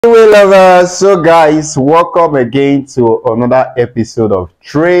Anyway, lovers, so guys, welcome again to another episode of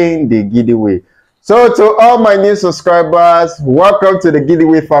Train the Giveaway. So to all my new subscribers, welcome to the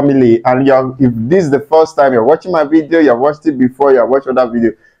Giveaway family. And if this is the first time you're watching my video, you've watched it before, you've watched other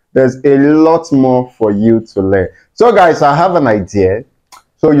video, there's a lot more for you to learn. So guys, I have an idea.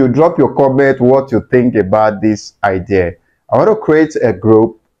 So you drop your comment what you think about this idea. I want to create a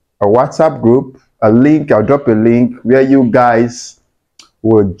group, a WhatsApp group, a link. I'll drop a link where you guys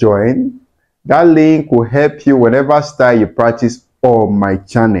will join. That link will help you whenever style you practice on my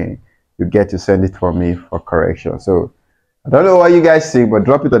channel. You get to send it for me for correction. So I don't know what you guys think, but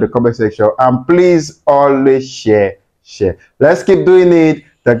drop it in the comment section, and please always share. Let's keep doing it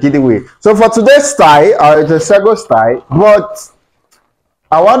the giveaway. So for today's style, it's a Sego style, but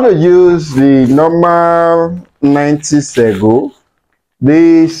I want to use the normal 90 Sego.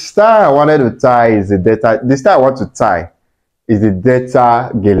 The style I wanted to tie is the style I want to tie is the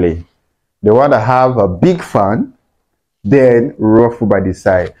delta gele. The one that have a big fan, then ruffle by the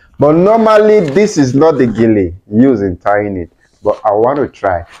side. But normally this is not the gele used in tying it. But I want to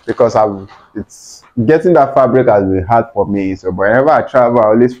try because it's getting that fabric has been hard for me. So whenever I travel, I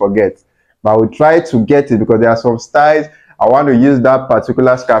always forget. But I will try to get it because there are some styles I want to use. That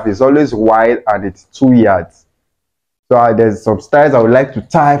particular scarf is always wide and it's 2 yards. So there's some styles I would like to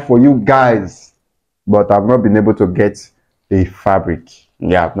tie for you guys, but I've not been able to get the fabric.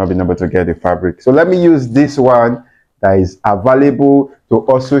 I've not been able to get the fabric. So let me use this one that is available to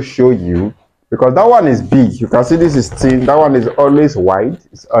also show you, because that one is big. You can see this is thin. That one is always wide.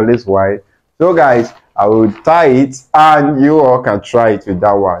 It's always wide. So guys, I will tie it and you all can try it with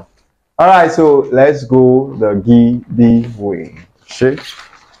that one. All right, so let's go the giveaway.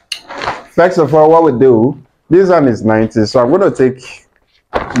 First of all, what we do, this one is 90, so I'm going to take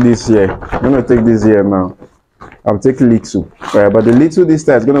this here. I'm going to take this here now. I'll take little, but the little this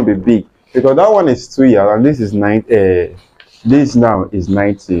time is going to be big because that one is 2 yards and this is 90. This now is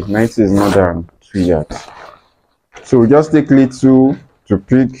 90. 90 is more than 2 yards. So we just take little to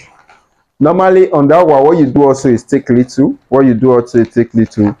pick. Normally on that one, what you do also is take little. What you do also is take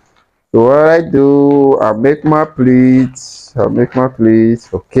little. So what I do, I make my pleats.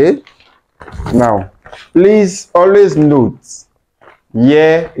 Okay. Now, please always note,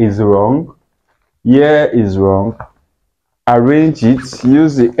 here is wrong. Here is wrong. Arrange it.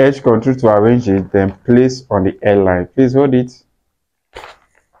 Use the edge control to arrange it. Then place on the airline. Please hold it.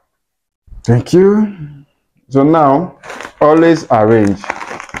 Thank you. So now, always arrange.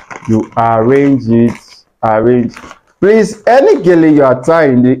 You arrange it. Arrange. Please, any gele you are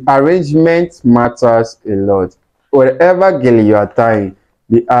tying, the arrangement matters a lot. Whatever gele you are tying,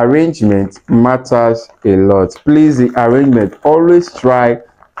 the arrangement matters a lot. Please, the arrangement, always try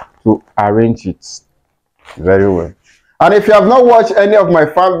to arrange it very well. And if you have not watched any of my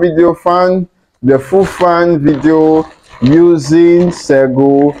the full fan video using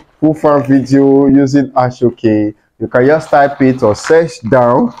Sego, full fan video using Ashoke, you can just type it or search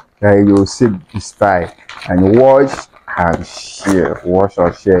down and you'll see the style and watch and share.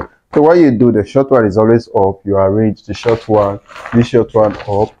 So what you do, the short one is always up. You arrange the short one, this short one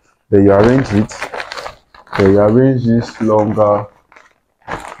up, then you arrange it, then you arrange this longer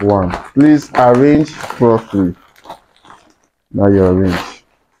one. Please arrange properly. Now you arrange.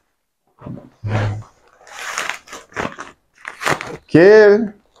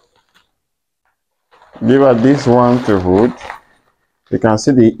 Okay. Give her this one to hold. You can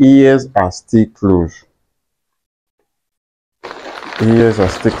see the ears are still closed. Ears are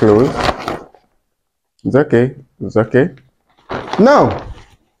still closed. It's okay. It's okay. Now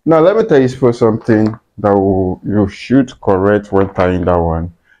let me tell you for something that you should correct when tying that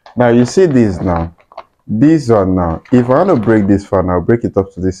one. Now you see this now. This one now. If I want to break this fan, I'll break it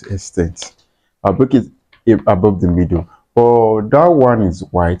up to this extent. I'll break it above the middle. But that one is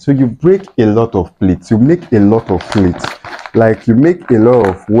wide. So you break a lot of plates. You make a lot of plates. Like you make a lot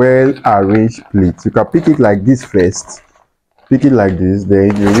of well-arranged plates. You can pick it like this first. Pick it like this.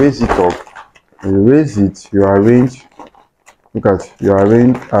 Then you raise it up. You raise it. You arrange. Look at, you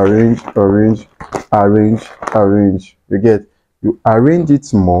arrange. You get, you arrange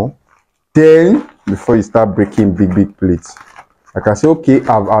it more. Then before you start breaking big plates, I can say, okay,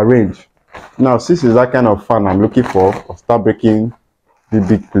 I've arranged. Now since it's that kind of fan I'm looking for, I'll start breaking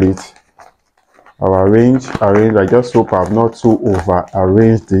big plates. I'll arrange. I just hope I've not too over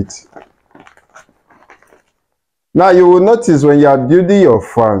arranged it. Now you will notice when you are building your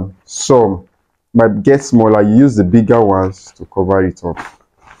fan, some might get smaller. You use the bigger ones to cover it up.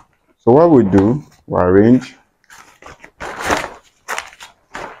 So what we do, we arrange.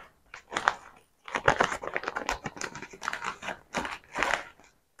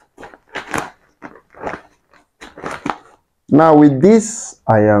 Now with this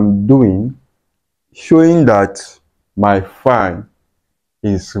I am doing, showing that my fan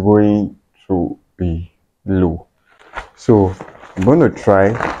is going to be low. So I'm going to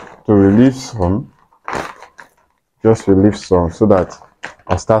try to relieve some, just relieve some so that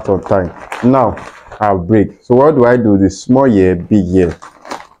I'll start on time. Now I'll break. So what do I do? The small here, big here.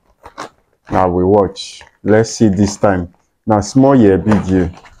 Now we watch. Let's see this time. Now small here, big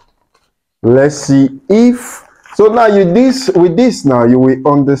here. Let's see if so. Now with this now you will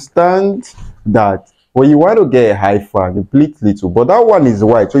understand that when you want to get a high fan, you pleat little, but that one is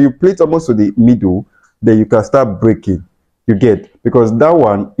wide, so you pleat almost to the middle, then you can start breaking. You get, because that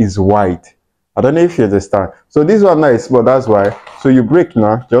one is wide. I don't know if you understand. So this one now is small, that's why. So you break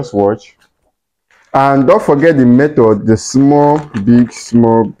now, just watch. And don't forget the method, the small, big,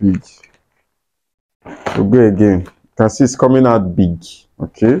 small, big. We'll go again. You can see it's coming out big.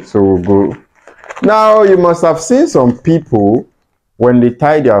 Okay, so we'll go. Now you must have seen some people when they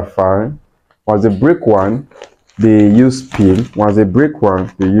tie their fan, once they break one, they use pin. Once they break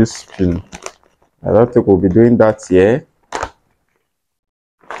one, they use pin. I don't think we'll be doing that here.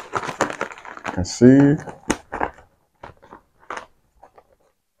 You can see.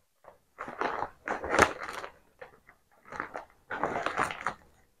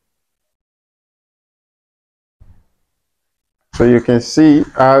 So you can see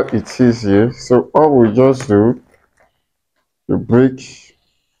how it is here. So all we just do, you break,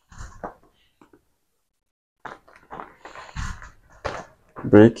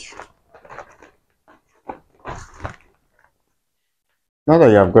 break. Now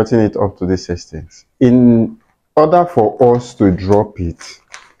that you have gotten it up to this extent, in order for us to drop it,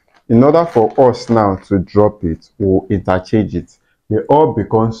 we'll interchange it. The up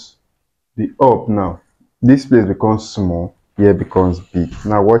becomes the up now. This place becomes small, here becomes big.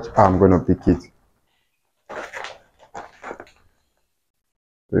 Now watch how I'm going to pick it.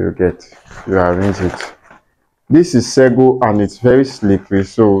 So you arrange it. This is sago and it's very slippery,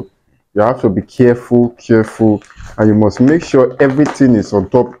 so you have to be careful, and you must make sure everything is on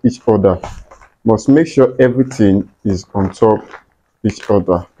top each other. Must make sure everything is on top each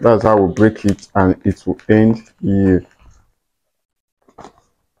other. That's how we break it, and it will end here.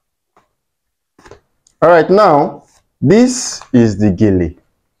 All right, now this is the gele,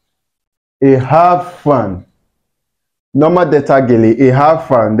 a half fan. Normal delta gele, a half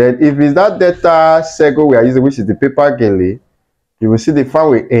fan. Then if it's that delta sago we are using, which is the paper gele, you will see the fan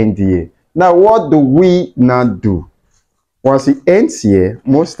will end here. Now what do we now do? Once it ends here,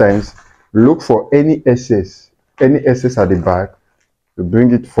 most times look for any excess at the back. You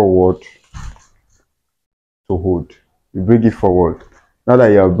bring it forward to hold. You bring it forward. Now that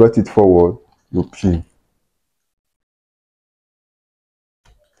you have brought it forward, you pin.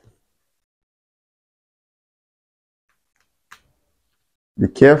 Be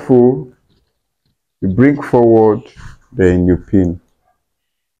careful. You bring forward, then you pin.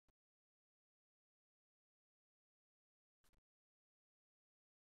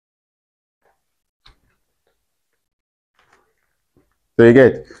 So you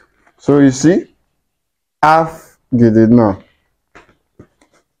get. So you see, half get it now.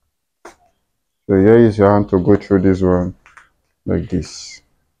 So here use your hand to go through this one like this.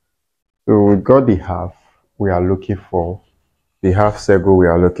 So we got the half we are looking for. The half sago we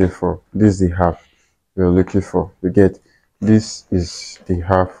are looking for. This is the half we are looking for. You get, this is the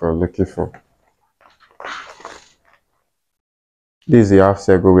half we're looking for. This is the half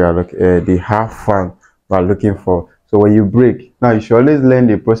sago we are looking the half fan we are looking for. So when you break, now you should always learn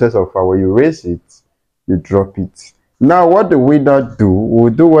the process of when you raise it, you drop it. Now what do we not do?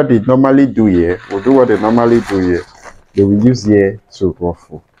 We'll do what they normally do here. They will use here to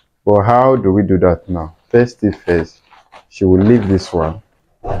ruffle. But how do we do that now? First thing first, she will leave this one,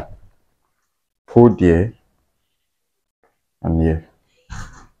 hold here and here.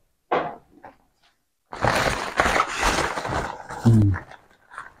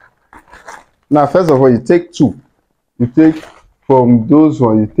 Now first of all, you take two. You take from those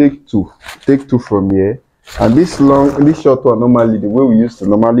ones, you take two. Take two from here. And this short one, normally the way we used to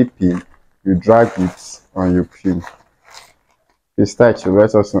normally pin, you drag it and you pin. It's tight, you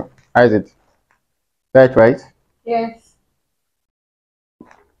let us know. How is it? Tight, right? Yes.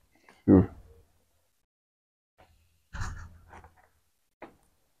 Sure.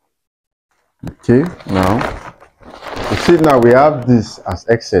 Okay, now you see, now we have this as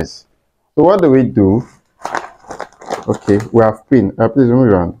excess. So what do we do? Okay, we have pin. Please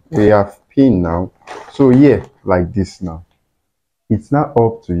move around. We have pin now. So here, like this now. It's now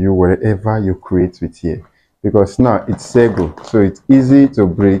up to you wherever you create with here. Because now it's sago, so it's easy to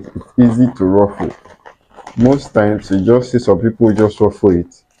break, it's easy to ruffle. Most times you just see some people just ruffle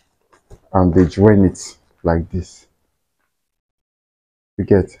it and they join it like this. You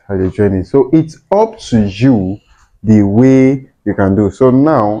get how they join it. So it's up to you the way you can do. So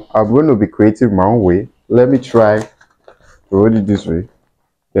now I'm going to be creative my own way. Let me try to hold it this way.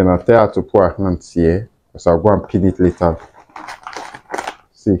 Then I'll tell her to put her hands here because I'll go and pin it later.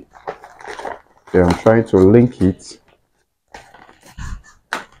 See, then I'm trying to link it.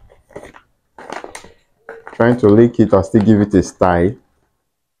 Trying to link it, I'll still give it a style.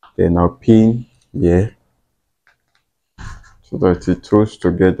 Then I'll pin here so that it throws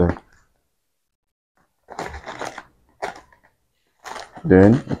together.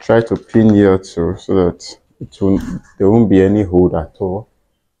 Then I try to pin here too so that there won't be any hold at all.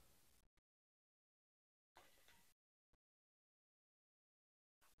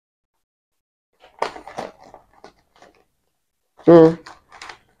 So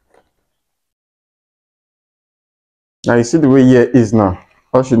now you see the way here is now.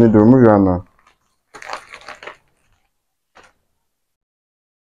 All she need to remove your hand now.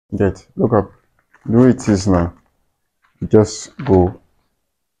 Get, look up. The way it is now. You just go.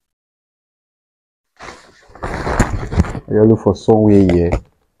 You look for somewhere here.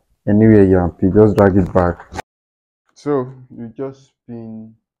 Anywhere you can pin, just drag it back. So you just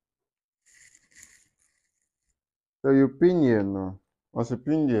pin. So you pin here now. Once you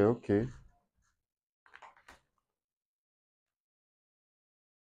pin here, okay.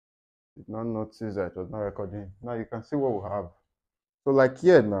 Did not notice that it was not recording. Now you can see what we have. So like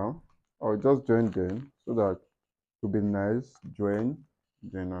here now, I'll just join them so that it will be nice. Join,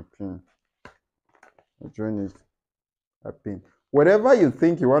 then I pin. I join it, I pin. Whatever you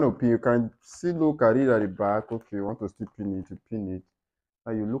think you want to pin, you can still look at it at the back. Okay, you want to still pin it, you pin it.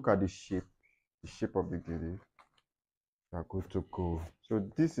 Now you look at the shape of the gele. You are good to go. So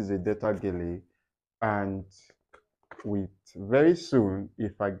this is a data gele, and with very soon,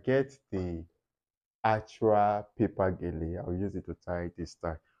 if I get the actual paper gele, I'll use it to tie it this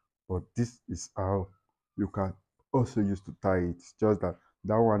time. But this is how you can also use to tie it. It's just that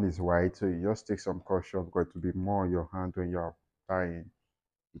that one is white, so you just take some caution because it will be more on your hand when you're tying.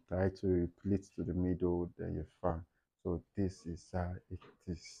 You tie to a plate to the middle, then you fan. So this is how it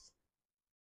is.